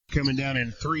Coming down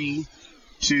in 3,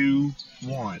 2,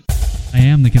 1. I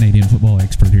am the Canadian football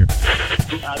expert here.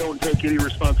 I don't take any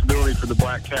responsibility for the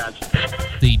Black Cats.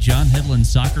 The John Hedlund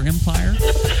Soccer Empire.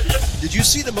 Did you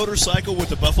see the motorcycle with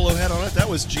the buffalo head on it? That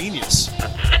was genius.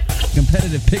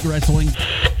 Competitive pig wrestling.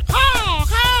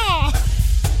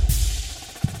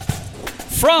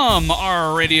 From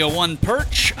our Radio 1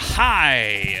 perch,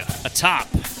 high atop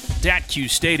DATQ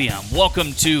Stadium,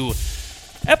 welcome to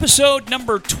episode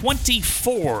number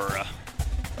 24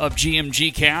 of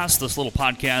GMG Cast. This little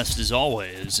podcast, as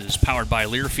always, is powered by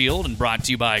Learfield and brought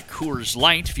to you by Coors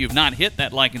Light. If you have not hit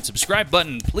that like and subscribe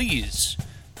button, please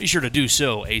be sure to do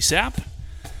so ASAP.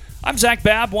 I'm Zach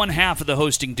Babb, one half of the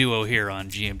hosting duo here on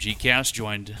GMG Cast,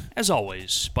 joined, as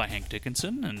always, by Hank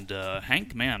Dickenson. And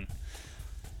Hank, man,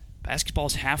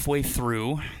 basketball's halfway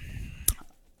through.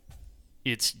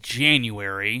 It's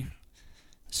January.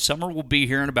 Summer will be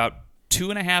here in about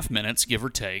 2.5 minutes, give or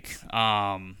take.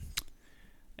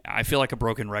 I feel like a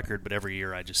broken record, but every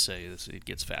year I just say this, it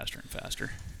gets faster and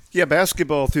faster. Yeah,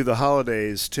 basketball through the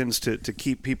holidays tends to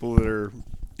keep people that are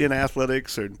in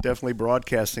athletics or definitely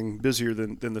broadcasting busier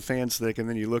than the fans think, and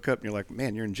then you look up and you're like,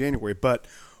 man, you're in January. But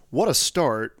what a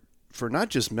start for not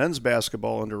just men's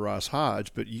basketball under Ross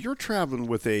Hodge, but you're traveling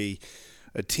with a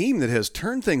team that has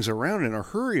turned things around in a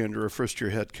hurry under a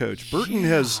first-year head coach. Burton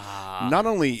has not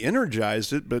only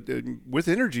energized it, but with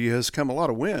energy has come a lot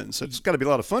of wins. It's got to be a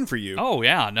lot of fun for you. Oh,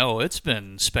 yeah. No, it's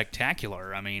been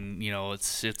spectacular. I mean, you know,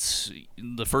 it's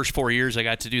the first 4 years I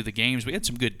got to do the games. We had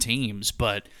some good teams,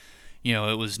 but, you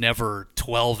know, it was never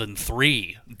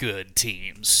 12-3 good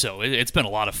teams. So it's been a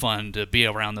lot of fun to be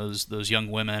around those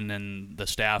young women and the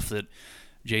staff that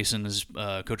Jason is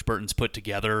Coach Burton's put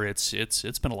together. It's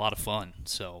been a lot of fun.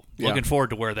 So looking forward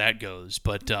to where that goes.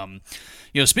 But you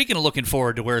know, speaking of looking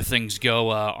forward to where things go,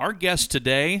 our guest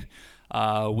today,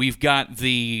 we've got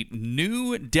the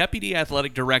new Deputy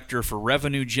Athletic Director for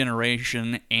Revenue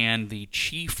Generation and the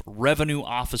Chief Revenue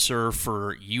Officer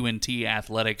for UNT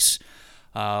Athletics.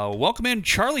 Welcome in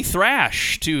Charley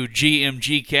Thrash to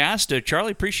GMG Cast.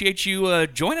 Charley, appreciate you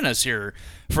joining us here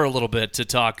for a little bit to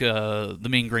talk the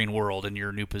Mean Green World and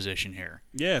your new position here.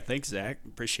 Yeah, thanks, Zach.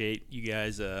 Appreciate you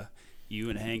guys, you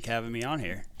and Hank, having me on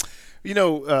here. You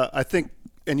know, I think,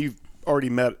 and you've already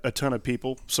met a ton of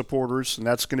people, supporters, and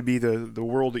that's going to be the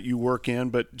world that you work in,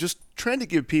 but just trying to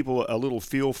give people a little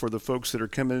feel for the folks that are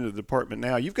coming into the department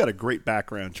now. You've got a great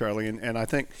background, Charley, and I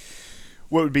think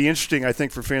what would be interesting, I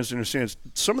think, for fans to understand is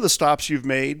some of the stops you've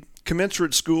made,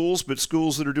 commensurate schools, but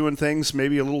schools that are doing things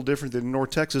maybe a little different than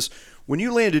North Texas. When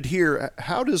you landed here,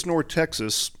 how does North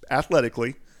Texas,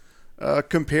 athletically,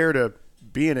 compare to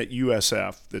being at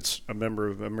USF, that's a member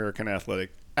of American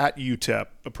Athletic, at UTEP,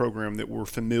 a program that we're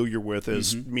familiar with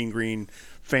as Mean Green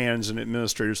fans and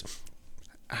administrators?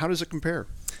 How does it compare?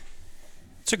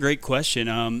 It's a great question.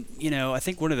 You know, I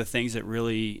think one of the things that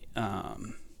really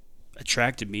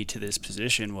attracted me to this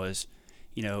position was,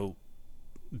 you know,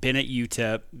 been at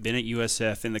UTEP, been at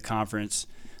USF in the conference,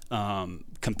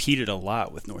 competed a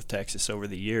lot with North Texas over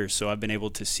the years. So I've been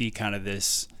able to see kind of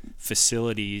this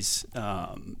facilities,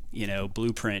 you know,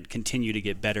 blueprint continue to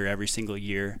get better every single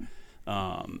year.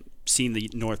 Seeing the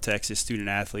North Texas student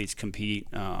athletes compete,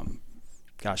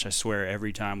 gosh, I swear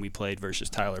every time we played versus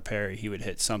Tyler Perry, he would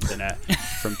hit something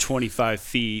from 25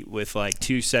 feet with like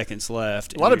 2 seconds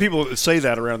left. A lot of people say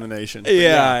that around the nation.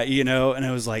 Yeah, you know, and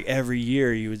it was like every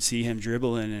year you would see him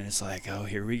dribbling, and it's like, oh,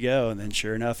 here we go. And then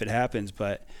sure enough, it happens.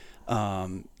 But,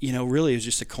 you know, really it was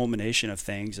just a culmination of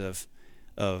things of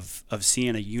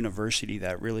seeing a university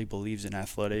that really believes in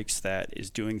athletics, that is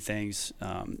doing things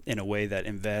in a way that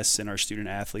invests in our student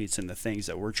athletes and the things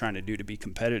that we're trying to do to be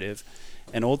competitive.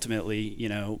 And ultimately, you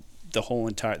know,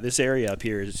 this area up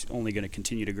here is only going to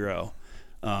continue to grow,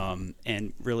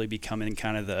 and really becoming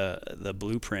kind of the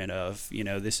blueprint of, you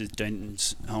know, this is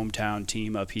Denton's hometown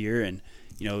team up here, and,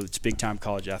 you know, it's big time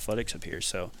college athletics up here.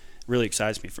 So really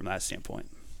excites me from that standpoint.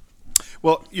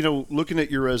 Well, you know, looking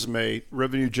at your resume,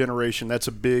 revenue generation, it's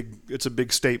a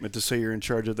big statement to say you're in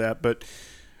charge of that. But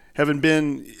having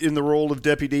been in the role of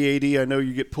deputy AD, I know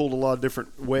you get pulled a lot of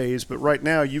different ways. But right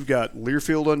now you've got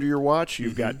Learfield under your watch.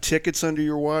 You've got tickets under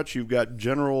your watch. You've got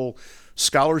general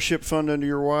scholarship fund under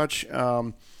your watch.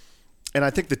 And I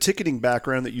think the ticketing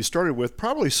background that you started with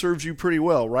probably serves you pretty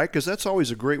well, right? Because that's always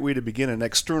a great way to begin an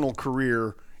external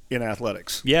career in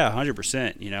athletics. Yeah,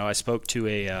 100%. You know, I spoke to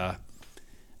a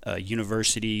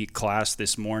university class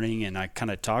this morning, and I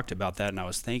kind of talked about that, and I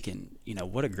was thinking, you know,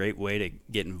 what a great way to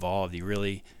get involved. You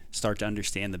really start to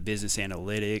understand the business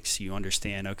analytics. You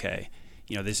understand, okay,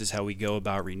 you know, this is how we go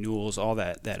about renewals, all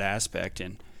that aspect.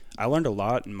 And I learned a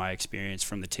lot in my experience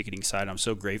from the ticketing side. I'm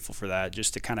so grateful for that,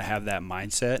 just to kind of have that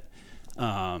mindset,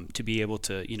 to be able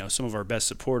to, some of our best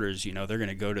supporters, they're going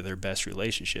to go to their best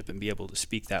relationship and be able to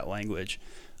speak that language.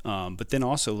 But then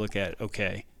also look at,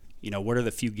 okay, what are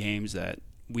the few games that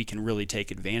we can really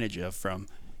take advantage of from,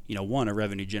 one, a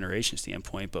revenue generation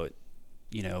standpoint, but,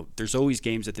 there's always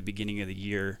games at the beginning of the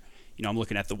year. I'm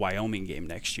looking at the Wyoming game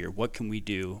next year. What can we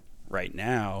do right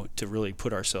now to really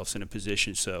put ourselves in a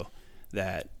position so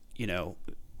that,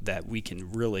 that we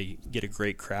can really get a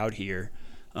great crowd here?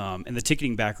 And the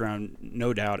ticketing background,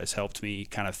 no doubt, has helped me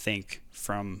kind of think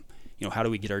from, how do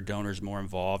we get our donors more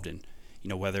involved, and,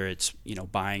 whether it's,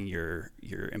 buying your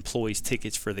employees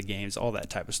tickets for the games, all that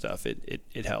type of stuff.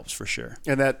 It helps for sure.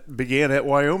 And that began at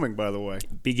Wyoming, by the way.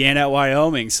 Began at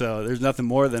Wyoming, so there's nothing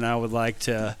more than I would like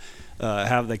to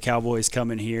have the Cowboys come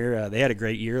in here. They had a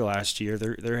great year last year.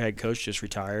 Their head coach just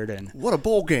retired, and what a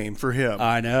bowl game for him!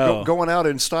 I know, going out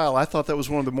in style. I thought that was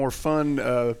one of the more fun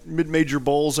mid-major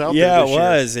bowls out there. Yeah, this it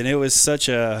was, year. And it was such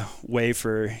a way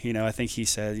for I think he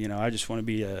said, I just want to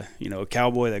be a a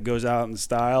cowboy that goes out in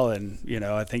style, and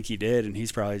I think he did, and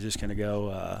he's probably just going to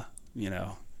go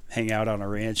hang out on a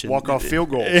ranch and walk off field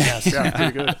goal. Yes. Yeah,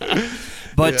 pretty good.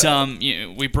 But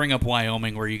we bring up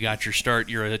Wyoming, where you got your start.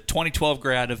 You're a 2012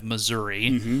 grad of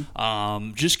Missouri.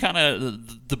 Mm-hmm. Just kind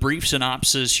of the brief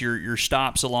synopsis, your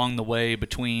stops along the way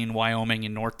between Wyoming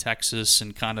and North Texas,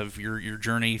 and kind of your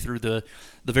journey through the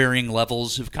varying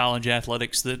levels of college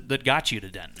athletics that got you to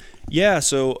Denton. Yeah,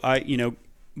 so I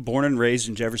born and raised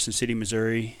in Jefferson City,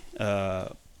 Missouri.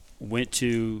 Went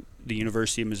to the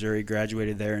University of Missouri,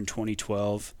 graduated there in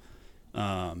 2012.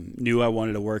 Knew I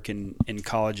wanted to work in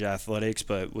college athletics,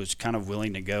 but was kind of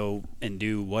willing to go and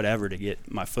do whatever to get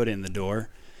my foot in the door.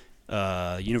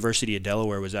 University of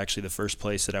Delaware was actually the first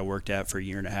place that I worked at for a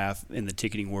year and a half in the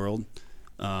ticketing world.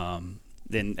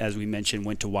 Then, as we mentioned,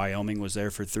 went to Wyoming, was there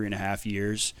for 3.5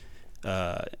 years.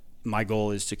 My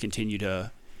goal is to continue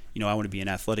to, I want to be an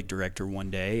athletic director one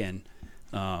day, and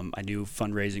I knew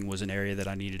fundraising was an area that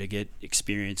I needed to get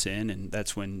experience in, and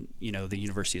that's when, the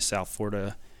University of South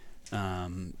Florida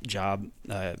job,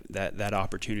 that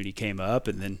opportunity came up,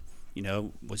 and then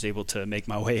was able to make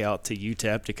my way out to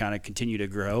UTEP to kind of continue to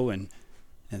grow, and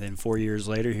then 4 years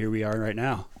later, here we are right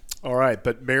now. All right,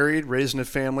 but married, raising a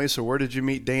family. So where did you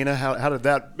meet Dana?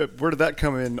 Where did that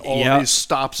come in? All of these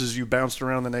stops as you bounced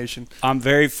around the nation. I'm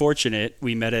very fortunate.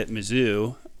 We met at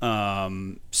Mizzou,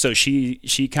 so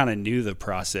she kind of knew the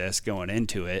process going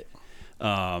into it.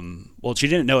 Well, she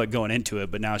didn't know it going into it,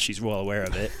 but now she's well aware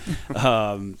of it.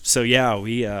 So yeah,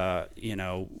 we,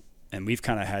 and we've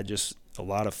kind of had just a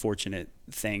lot of fortunate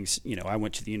things. I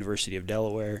went to the University of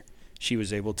Delaware. She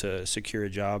was able to secure a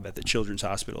job at the Children's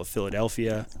Hospital of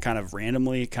Philadelphia, kind of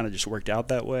randomly, kind of just worked out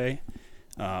that way.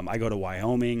 I go to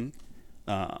Wyoming.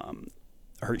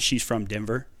 She's from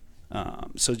Denver.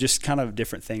 So just kind of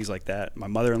different things like that. My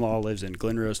mother-in-law lives in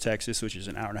Glen Rose, Texas, which is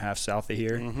an hour and a half south of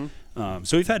here. Mm-hmm.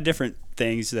 So we've had different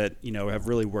things that, have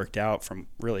really worked out from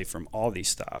all these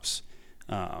stops,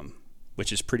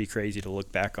 which is pretty crazy to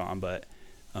look back on. But,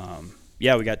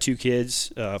 yeah, we got 2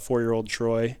 kids, 4-year-old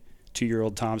Troy,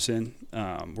 2-year-old Thompson.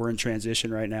 We're in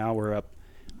transition right now. We're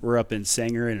up in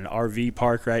Sanger in an RV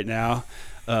park right now.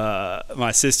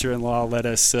 My sister-in-law loaned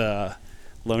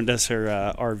us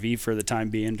her RV for the time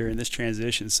being during this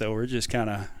transition, so we're just kind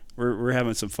of we're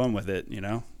having some fun with it,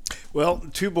 Well,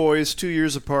 2 boys, 2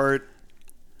 years apart.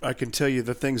 I can tell you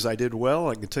the things I did well.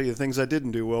 I can tell you the things I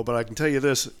didn't do well, but I can tell you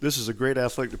this is a great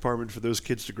athletic department for those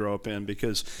kids to grow up in,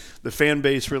 because the fan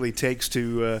base really takes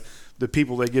to the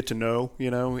people they get to know,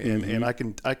 and, mm-hmm.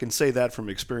 and I can say that from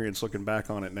experience looking back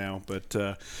on it now. But,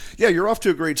 yeah, you're off to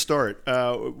a great start.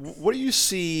 What do you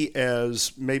see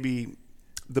as maybe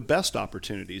the best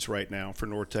opportunities right now for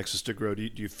North Texas to grow? Do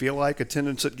you feel like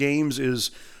attendance at games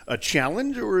is a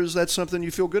challenge, or is that something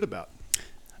you feel good about?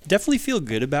 Definitely feel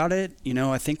good about it.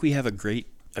 I think we have a great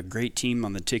team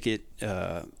on the ticket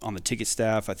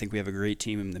staff. I think we have a great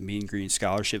team in the Mean Green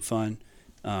Scholarship Fund.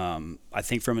 I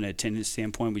think from an attendance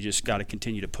standpoint, we just got to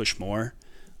continue to push more.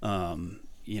 I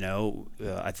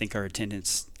think our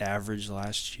attendance average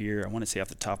last year, I want to say off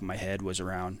the top of my head, was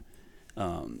around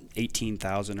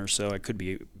 18,000 or so. I could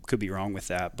be wrong with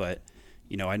that, but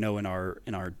I know in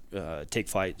our Take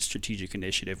Flight strategic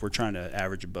initiative, we're trying to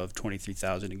average above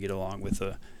 23,000 to get along with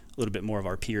a little bit more of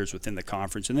our peers within the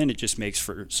conference, and then it just makes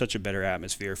for such a better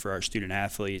atmosphere for our student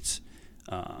athletes,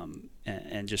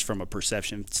 and just from a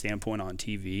perception standpoint on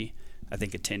TV, I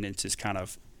think attendance is kind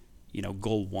of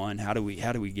goal one. How do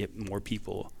we get more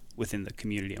people within the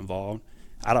community involved?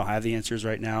 I don't have the answers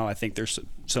right now. I think there's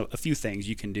a few things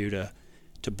you can do to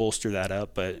bolster that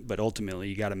up, but ultimately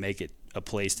you got to make it a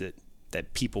place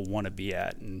that people want to be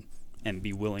at and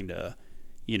be willing to,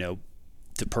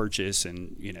 to purchase.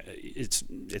 And,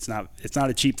 it's not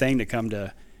a cheap thing to come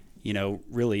to,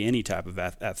 really any type of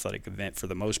athletic event for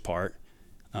the most part,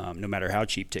 no matter how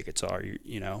cheap tickets are,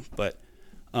 but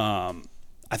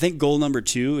I think goal number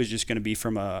 2 is just going to be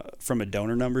from a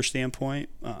donor number standpoint.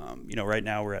 Right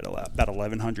now we're at about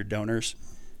 1,100 donors.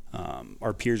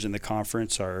 Our peers in the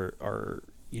conference are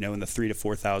in the 3,000 to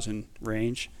 4,000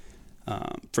 range.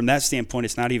 From that standpoint,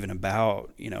 it's not even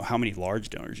about, how many large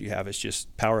donors you have. It's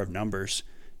just power of numbers.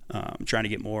 Trying to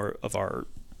get more of I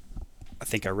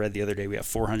think I read the other day we have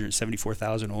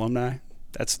 474,000 alumni.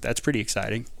 That's pretty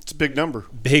exciting. It's a big number.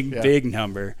 Big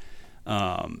number.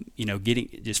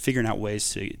 Figuring out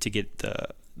ways to get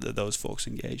those folks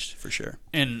engaged for sure.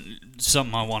 And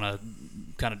something I want to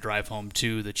kind of drive home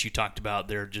too that you talked about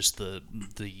there, just the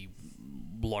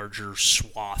larger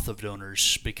swath of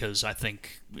donors, because I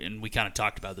think, and we kind of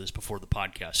talked about this before the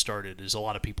podcast started, is a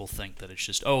lot of people think that it's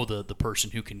just the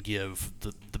person who can give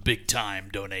the big time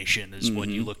donation is what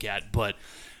you look at, but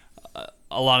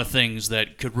a lot of things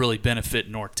that could really benefit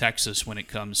North Texas when it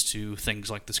comes to things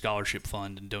like the scholarship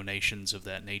fund and donations of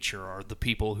that nature are the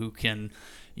people who can,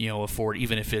 afford,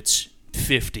 even if it's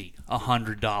 $50,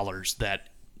 $100, that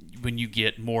when you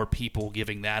get more people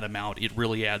giving that amount, it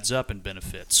really adds up and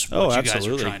benefits what you guys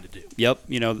are trying to do. Yep.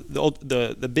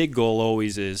 The big goal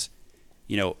always is,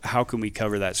 how can we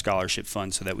cover that scholarship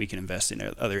fund so that we can invest in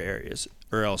other areas,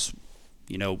 or else,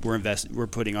 we're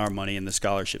putting our money in the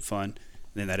scholarship fund,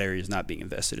 then that area is not being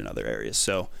invested in other areas.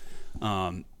 So,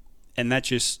 and that's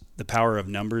just the power of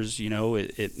numbers.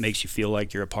 It makes you feel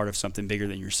like you're a part of something bigger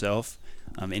than yourself.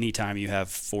 Anytime you have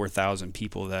 4,000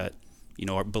 people that,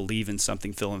 believe in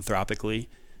something philanthropically,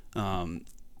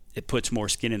 it puts more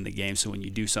skin in the game. So when you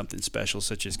do something special,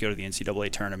 such as go to the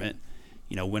NCAA tournament,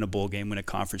 win a bowl game, win a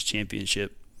conference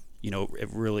championship, it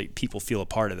really, people feel a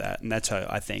part of that. And that's how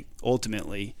I think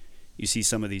ultimately you see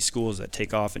some of these schools that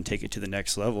take off and take it to the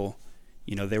next level.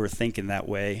 They were thinking that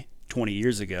way 20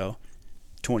 years ago,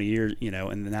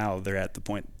 and now they're at the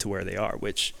point to where they are,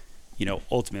 which,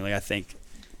 ultimately I think,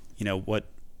 what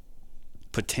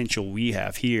potential we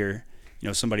have here.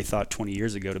 Somebody thought 20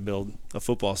 years ago to build a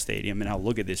football stadium, and now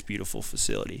look at this beautiful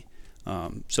facility.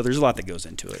 So there's a lot that goes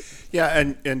into it. Yeah,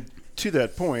 and to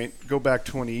that point, go back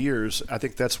 20 years, I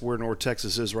think that's where North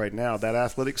Texas is right now. That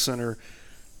athletic center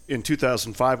in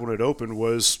 2005 when it opened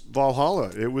was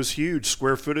Valhalla. It was huge.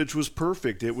 Square footage was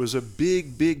perfect. It was a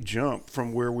big jump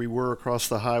from where we were across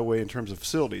the highway in terms of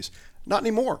facilities. Not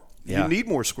anymore. Yeah. You need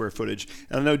more square footage.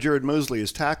 And I know Jared Mosley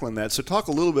is tackling that. So talk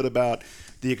a little bit about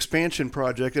the expansion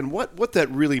project and what that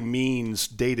really means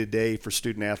day to day for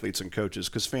student athletes and coaches,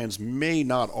 because fans may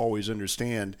not always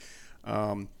understand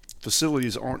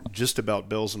facilities aren't just about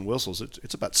bells and whistles.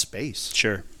 It's about space.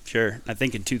 Sure. I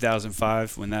think in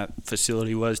 2005 when that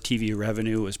facility was, TV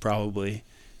revenue was probably,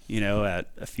 at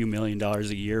a few $1 million a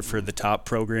year for the top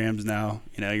programs now.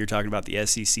 You're talking about the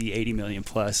SEC, 80 million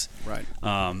plus. Right.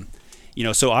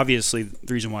 So obviously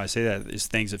the reason why I say that is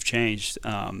things have changed,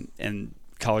 and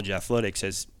college athletics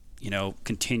has,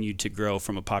 continued to grow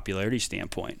from a popularity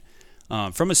standpoint.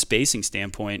 From a spacing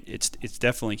standpoint, it's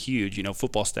definitely huge.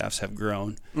 Football staffs have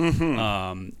grown.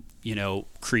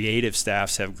 Creative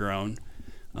staffs have grown.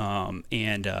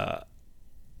 And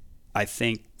I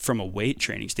think from a weight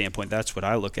training standpoint, that's what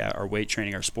I look at, our weight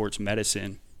training, our sports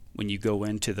medicine. When you go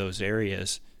into those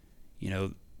areas,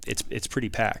 it's pretty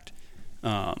packed.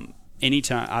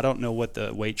 Anytime, I don't know what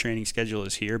the weight training schedule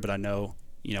is here, but I know,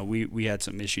 we had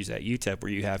some issues at UTEP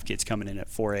where you have kids coming in at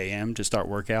 4 a.m. to start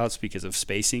workouts because of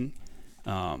spacing.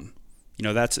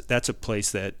 That's a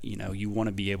place that, you want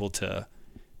to be able to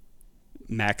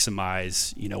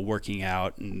maximize, working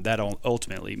out, and that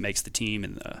ultimately makes the team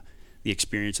and the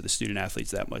experience of the student athletes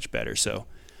that much better. So,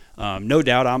 no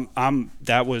doubt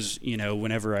that was,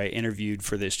 whenever I interviewed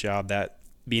for this job, that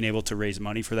being able to raise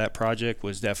money for that project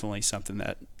was definitely something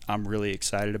that I'm really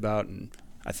excited about. And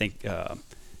I think,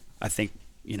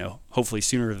 hopefully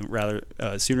sooner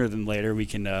than later, we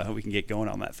can get going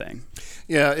on that thing.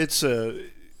 Yeah, it's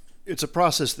a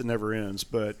process that never ends.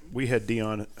 But we had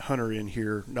Deion Hunter in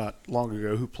here not long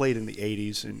ago, who played in the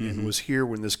 '80s and was here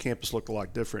when this campus looked a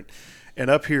lot different. And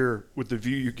up here with the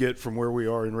view you get from where we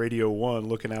are in Radio 1,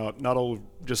 looking out not only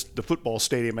just the football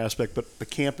stadium aspect, but the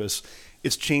campus,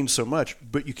 it's changed so much.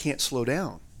 But you can't slow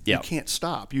down. Yep. You can't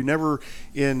stop. You never,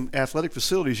 in athletic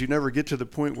facilities, you never get to the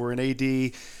point where an AD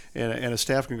and a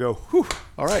staff can go, whew,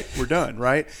 all right, we're done,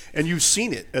 right? And you've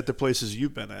seen it at the places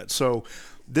you've been at. So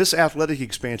this athletic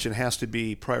expansion has to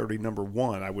be priority number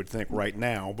one, I would think, right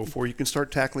now, before you can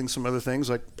start tackling some other things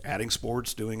like adding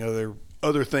sports, doing other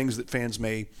other things that fans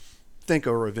may think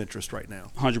are of interest right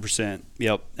now. 100%.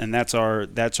 Yep. And that's our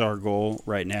goal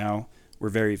right now. We're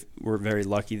very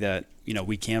lucky that, you know,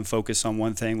 we can focus on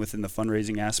one thing within the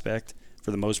fundraising aspect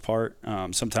for the most part.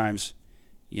 Sometimes,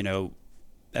 you know,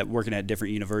 working at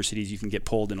different universities, you can get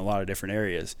pulled in a lot of different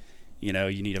areas. You know,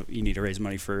 you need to raise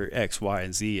money for X, Y,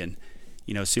 and Z, and,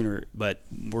 you know, but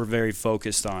we're very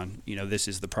focused on, you know, this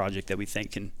is the project that we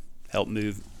think can help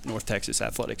move North Texas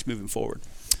athletics moving forward.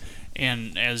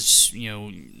 And as you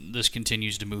know, this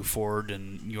continues to move forward,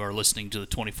 and you are listening to the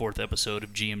 24th episode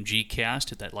of GMG Cast.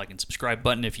 Hit that like and subscribe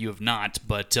button if you have not.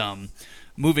 But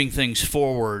moving things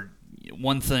forward,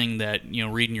 one thing that, you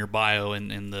know, reading your bio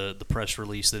and the press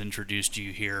release that introduced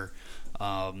you here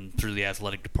through the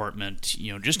athletic department,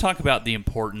 you know, just talk about the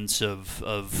importance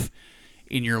of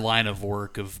in your line of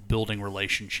work of building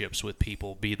relationships with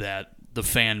people, be that the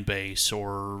fan base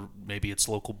or maybe it's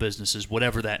local businesses,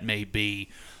 whatever that may be.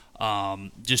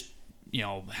 Just, you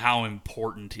know, how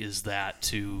important is that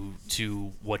to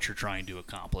what you're trying to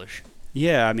accomplish?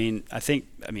 Yeah, I mean,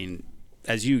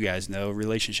 as you guys know,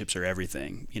 relationships are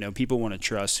everything. You know, people want to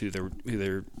trust who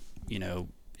they're, you know,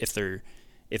 if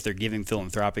they're giving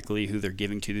philanthropically, who they're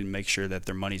giving to make sure that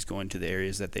their money's going to the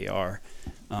areas that they are.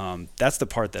 That's the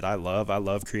part that I love. I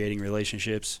love creating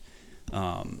relationships.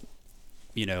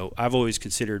 You know, I've always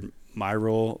considered my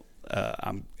role,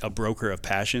 I'm a broker of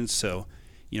passions. So,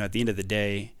 you know, at the end of the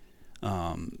day,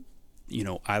 you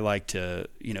know, I like to,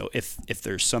 you know, if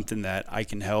there's something that I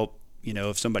can help, you know,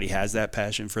 if somebody has that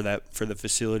passion for the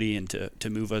facility and to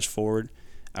move us forward,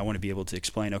 I want to be able to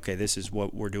explain, okay, this is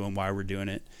what we're doing, why we're doing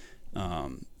it.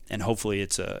 And hopefully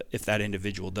if that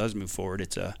individual does move forward,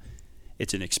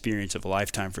 it's an experience of a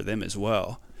lifetime for them as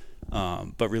well.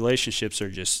 But relationships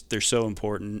are they're so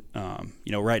important.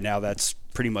 You know, right now that's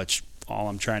pretty much all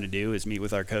I'm trying to do is meet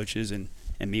with our coaches and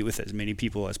meet with as many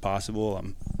people as possible.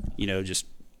 I'm, you know, just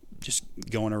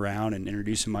going around and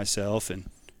introducing myself and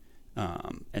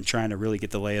trying to really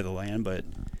get the lay of the land. But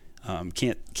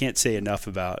can't say enough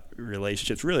about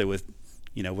relationships really with,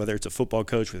 you know, whether it's a football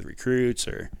coach with recruits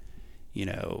or, you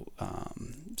know,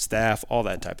 staff, all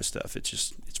that type of stuff.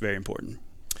 It's very important.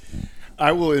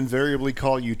 I will invariably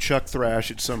call you Chuck Thrash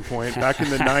at some point. Back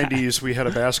in the 90s, we had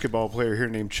a basketball player here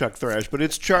named Chuck Thrash, but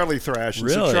it's Charley Thrash. And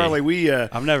really? So Charley,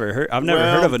 I've never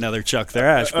heard of another Chuck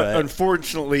Thrash. But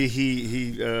unfortunately,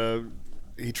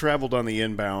 he traveled on the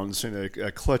inbounds in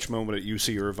a clutch moment at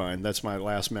UC Irvine. That's my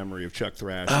last memory of Chuck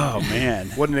Thrash. Oh,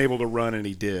 man. Wasn't able to run, and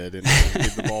he did, and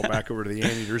gave the ball back over to the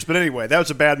Anteaters. But anyway, that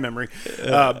was a bad memory.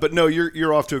 But no,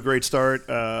 you're off to a great start.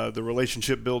 The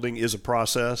relationship building is a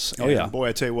process. And yeah. Boy,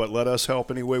 I tell you what, let us help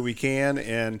any way we can.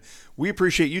 And we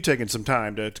appreciate you taking some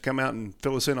time to come out and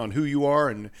fill us in on who you are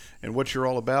and what you're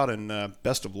all about, and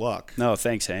best of luck. No,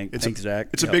 thanks, Hank. Thanks, Zach.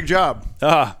 It's a big job.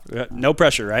 No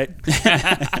pressure, right?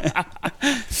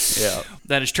 Yeah.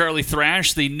 That is Charley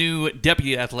Thrash, the new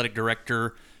Deputy Athletic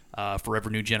Director for Ever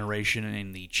New Generation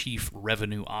and the Chief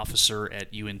Revenue Officer at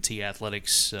UNT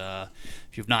Athletics.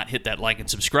 If you've not hit that like and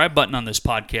subscribe button on this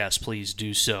podcast, please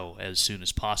do so as soon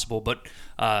as possible. But,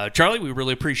 Charley, we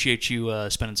really appreciate you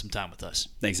spending some time with us.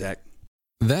 Thanks, Zach.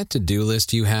 That to-do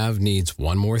list you have needs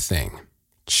one more thing.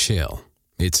 Chill.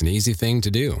 It's an easy thing to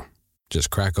do.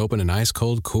 Just crack open an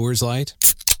ice-cold Coors Light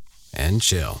and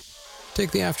chill.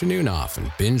 Take the afternoon off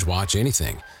and binge watch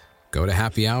anything. Go to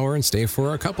happy hour and stay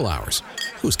for a couple hours.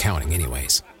 Who's counting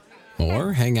anyways?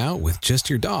 Or hang out with just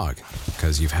your dog,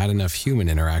 because you've had enough human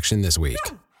interaction this week.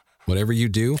 Whatever you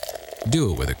do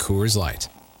it with a Coors Light.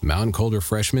 Mountain Cold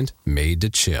Refreshment made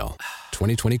to chill.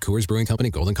 2020 Coors Brewing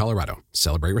Company, Golden, Colorado.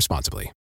 Celebrate responsibly.